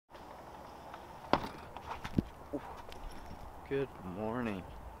Good morning.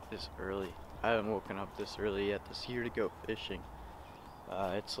 It's early. I haven't woken up this early yet this year to go fishing.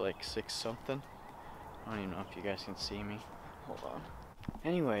 It's like 6 something. I don't even know if you guys can see me. Hold on.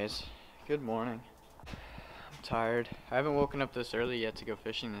 Anyways, good morning. I'm tired. I haven't woken up this early yet to go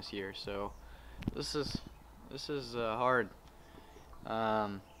fishing this year, so this is hard.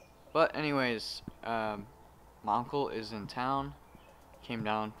 But anyways, my uncle is in town. Came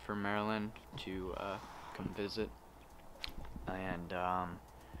down from Maryland to come visit. And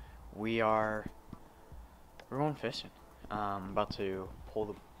we're going fishing. I'm about to pull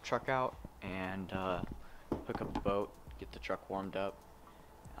the truck out and hook up the boat, get the truck warmed up.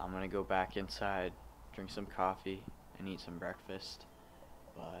 I'm gonna go back inside, drink some coffee, and eat some breakfast.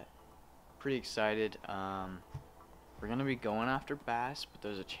 But pretty excited. We're gonna be going after bass, but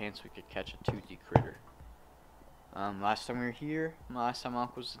there's a chance we could catch a toothy critter. Last time we were here, last time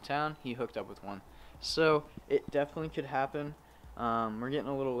Uncle was in town, he hooked up with one. So it definitely could happen. We're getting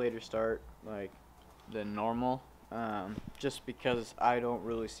a little later start than normal, just because I don't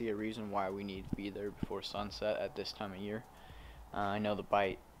really see a reason why we need to be there before sunset at this time of year. I know the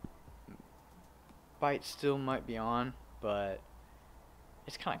bite still might be on, but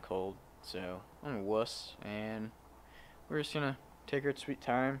it's kind of cold, so I'm a wuss, and we're just gonna take our sweet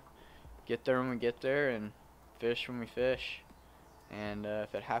time, get there when we get there, and fish when we fish. And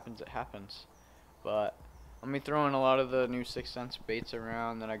if it happens, it happens. But I'm be throwing a lot of the new 6 cents baits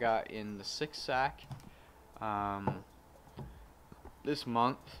around that I got in the 6-sack this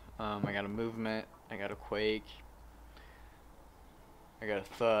month. I got a movement, I got a quake, I got a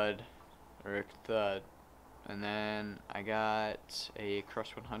thud, and then I got a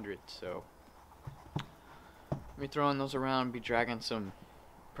crush 100. So I'll be throwing those around, be dragging some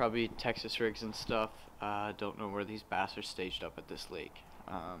probably Texas rigs and stuff. Don't know where these bass are staged up at this lake.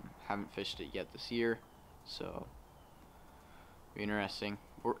 Haven't fished it yet this year, so be interesting.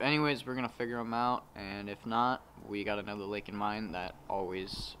 Anyways, we're gonna figure them out, and if not, we got another lake in mind that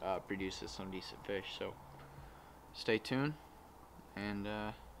always produces some decent fish. So stay tuned, and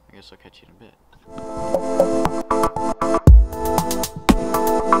I guess I'll catch you in a bit.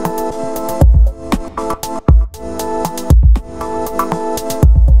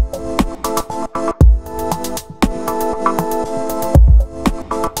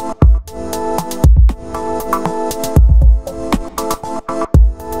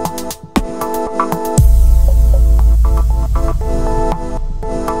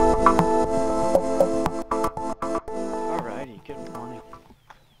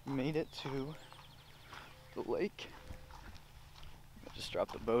 Made it to the lake. I just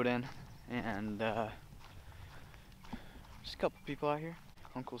dropped the boat in, and just a couple people out here.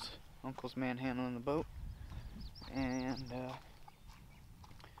 Uncle's manhandling the boat, and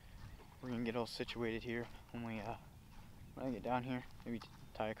we're gonna get all situated here when I get down here. Maybe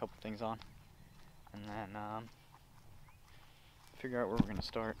tie a couple things on, and then figure out where we're gonna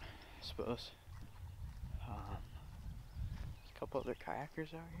start, I suppose. Couple other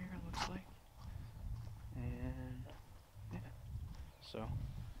kayakers out here, it looks like, and yeah, so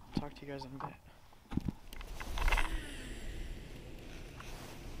I'll talk to you guys in a bit.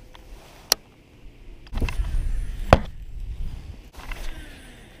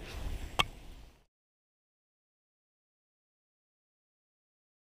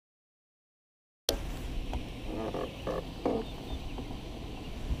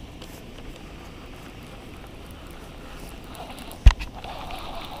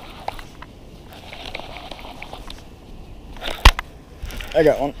 I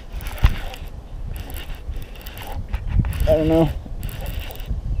got one. I don't know.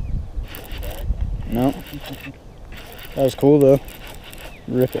 No. That was cool though.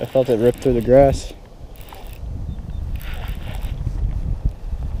 I felt it rip through the grass.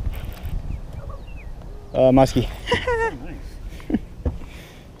 Musky.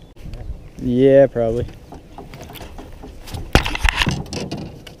 Yeah, probably.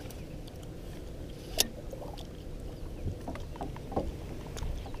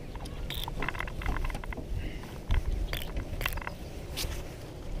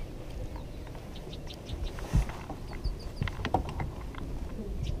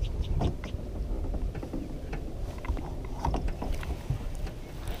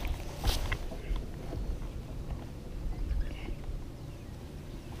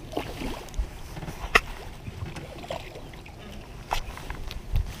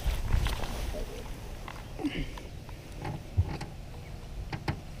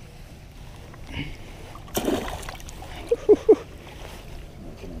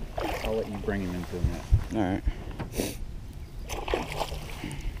 I'll let you bring him into a minute. Alright.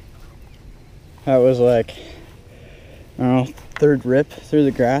 That was like, don't know, third rip through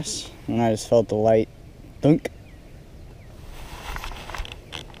the grass, and I just felt the light thunk.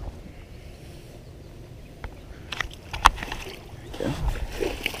 There we go.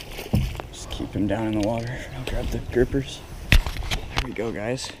 Just keep him down in the water. I'll grab the grippers. There we go,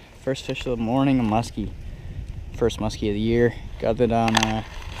 guys. First fish of the morning, a muskie. First muskie of the year. Got it on, I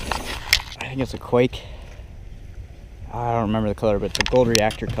think it's a quake. I don't remember the color, but it's a gold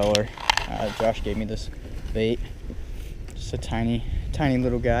reactor color. Josh gave me this bait. Just a tiny, tiny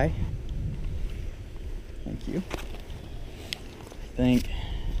little guy. Thank you. I think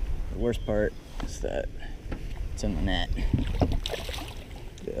the worst part is that it's in the net.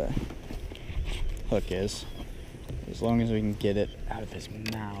 The hook is. As long as we can get it out of his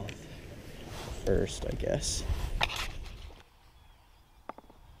mouth first, I guess.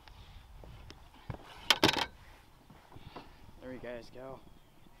 There you guys go.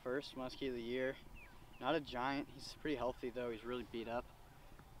 First muskie of the year. Not a giant. He's pretty healthy though. He's really beat up.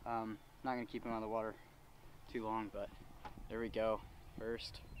 Not gonna keep him out of the water too long, but there we go.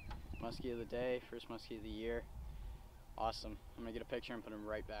 First muskie of the day. First muskie of the year. Awesome. I'm gonna get a picture and put him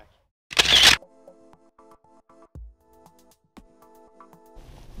right back.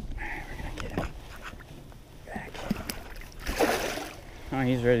 We're gonna get him back. Oh,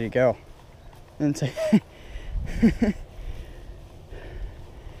 he's ready to go.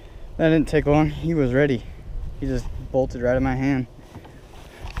 That didn't take long. He was ready. He just bolted right in my hand.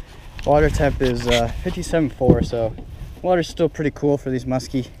 Water temp is 57.4, so water's still pretty cool for these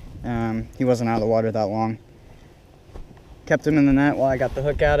muskie. He wasn't out of the water that long. Kept him in the net while I got the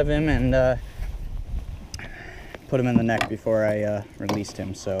hook out of him and put him in the neck before I released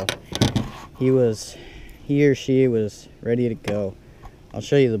him. So he or she was ready to go. I'll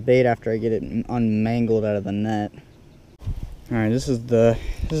show you the bait after I get it unmangled out of the net. All right,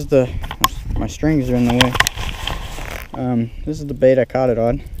 my strings are in the way. This is the bait I caught it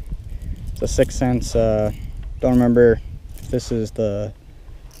on. It's a 6 cents. Don't remember if this is the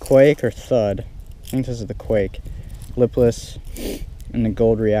quake or thud. I think this is the quake. Lipless and the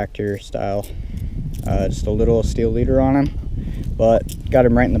gold reactor style. Just a little steel leader on him, but got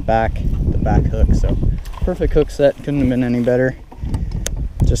him right in the back hook. So perfect hook set. Couldn't have been any better.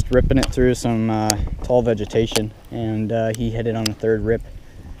 Just ripping it through some tall vegetation, and he hit it on the third rip.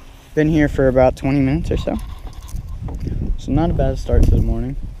 Been here for about 20 minutes or so. So not a bad start to the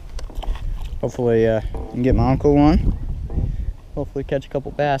morning. Hopefully I can get my uncle one. Hopefully catch a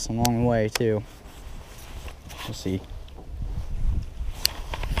couple bass along the way too. We'll see.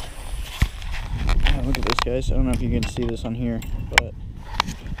 Oh, look at this, guys. I don't know if you can see this on here, but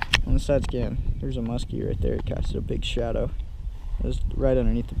on the side scan, there's a muskie right there. It casted a big shadow. It's right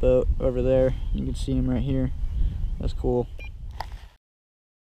underneath the boat over there. You can see him right here. That's cool.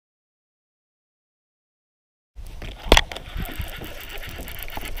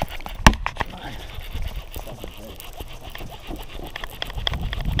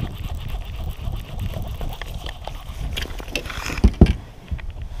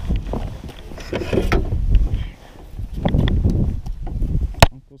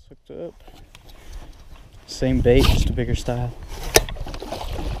 Uncle's hooked up. Same bait, just a bigger style.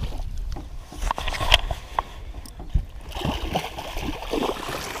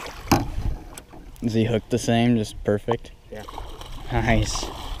 Is he hooked the same, just perfect? Yeah. Nice.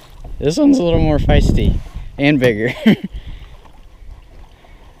 This one's a little more feisty and bigger. Oh,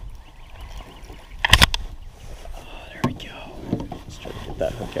 there we go. Let's try to get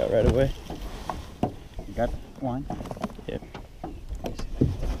that hook out right away. You got one? Yep.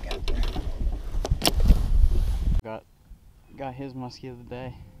 Got his muskie of the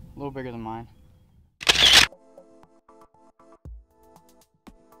day. A little bigger than mine.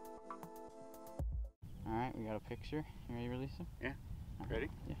 Alright, we got a picture. You ready to release him? Yeah. Ready?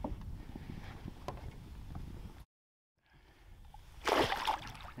 Yeah.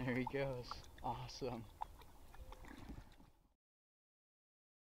 There he goes. Awesome.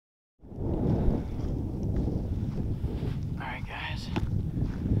 Alright, guys.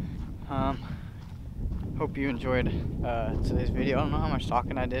 Hope you enjoyed today's video. I don't know how much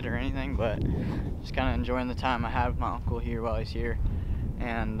talking I did or anything, but just kind of enjoying the time I had with my uncle here while he's here.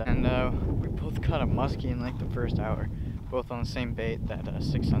 And we both caught a muskie in like the first hour, both on the same bait, that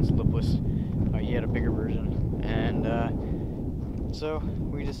 6 cents lipless. He had a bigger version, and so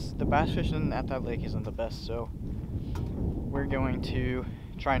the bass fishing at that lake isn't the best, so we're going to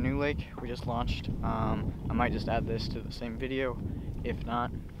try a new lake we just launched. I might just add this to the same video. If not,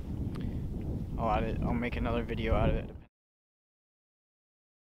 I'll make another video out of it.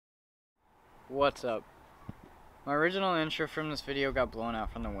 What's up? My original intro from this video got blown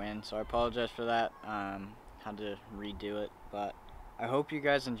out from the wind, so I apologize for that. had to redo it. But I hope you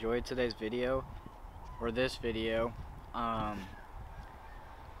guys enjoyed today's video, or this video.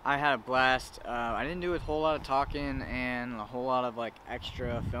 I had a blast. I didn't do a whole lot of talking and a whole lot of like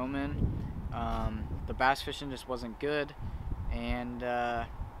extra filming. The bass fishing just wasn't good, and I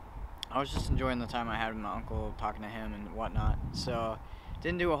was just enjoying the time I had with my uncle, talking to him and whatnot. So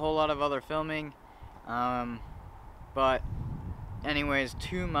didn't do a whole lot of other filming. But anyways,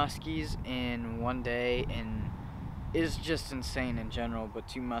 2 muskies in one day and is just insane in general, but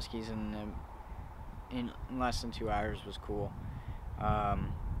 2 muskies in less than 2 hours was cool.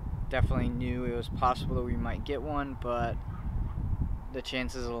 Definitely knew it was possible that we might get one, but the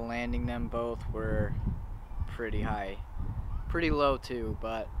chances of landing them both were pretty high. Pretty low too,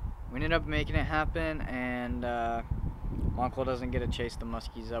 but we ended up making it happen, and my uncle doesn't get to chase the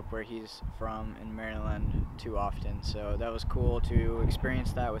muskies up where he's from in Maryland too often, so that was cool to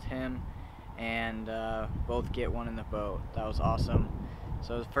experience that with him and both get one in the boat. That was awesome.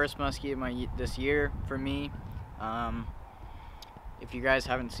 So the first muskie of this year for me. If you guys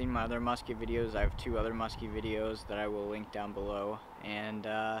haven't seen my other muskie videos, I have 2 other muskie videos that I will link down below, and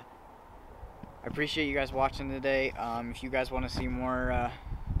I appreciate you guys watching today. If you guys want to see more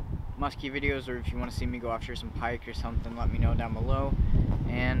muskie videos, or if you want to see me go after some pike or something, let me know down below.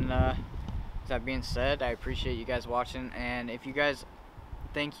 And with that being said, I appreciate you guys watching, and if you guys,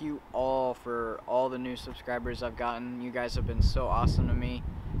 thank you all for all the new subscribers I've gotten. You guys have been so awesome to me,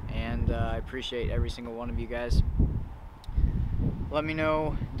 and I appreciate every single one of you guys. Let me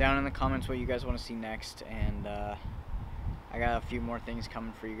know down in the comments what you guys want to see next, and I got a few more things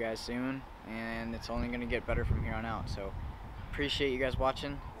coming for you guys soon, and it's only going to get better from here on out. So appreciate you guys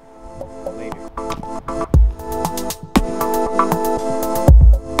watching. Later.